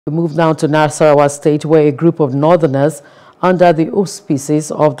We move now to Nasarawa State, where a group of northerners under the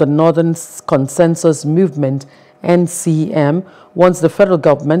auspices of the Northern Consensus Movement, NCM, wants the federal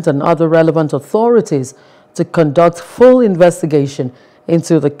government and other relevant authorities to conduct full investigation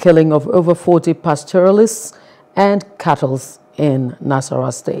into the killing of over 40 pastoralists and cattle in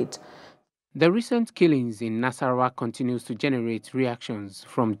Nasarawa State. The recent killings in Nasarawa continues to generate reactions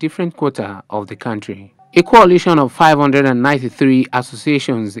from different quarters of the country. A coalition of 593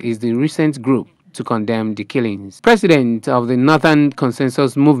 associations is the recent group to condemn the killings. President of the Northern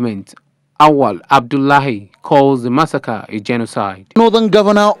Consensus Movement, Awal Abdullahi, calls the massacre a genocide. Northern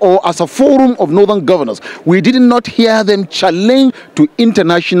governor, or as a forum of northern governors, we did not hear them challenge to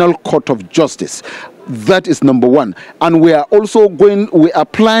International Court of Justice. That is number one. And we are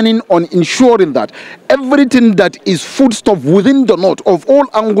planning on ensuring that everything that is foodstuff within the north of all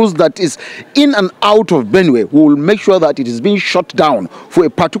angles that is in and out of Benue, we will make sure that it is being shut down for a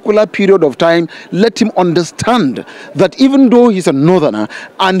particular period of time. Let him understand that even though he's a northerner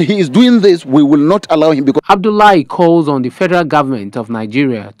and he is doing this, we will not allow him. Because Abdullahi calls on the federal government of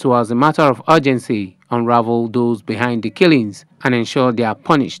Nigeria to, as a matter of urgency, unravel those behind the killings and ensure they are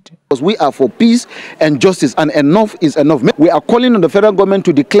punished. Because we are for peace and justice, and enough is enough. We are calling on the federal government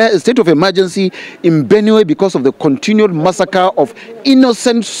to declare a state of emergency in Benue because of the continued massacre of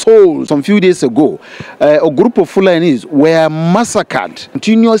innocent souls. Some few days ago, a group of Fulanis were massacred.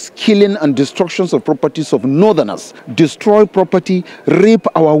 Continuous killing and destructions of properties of northerners, destroy property, rape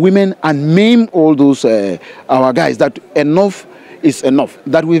our women, and maim all those our guys. That enough is enough.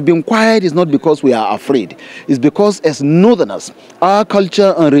 That we've been quiet is not because we are afraid. It's because as northerners, our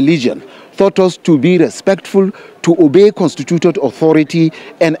culture and religion taught us to be respectful, to obey constituted authority,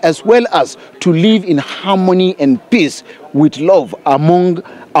 and as well as to live in harmony and peace with love among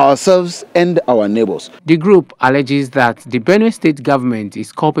ourselves and our neighbors. The group alleges that the Benue State government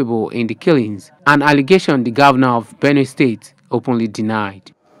is culpable in the killings, an allegation the governor of Benue State openly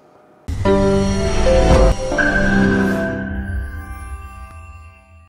denied.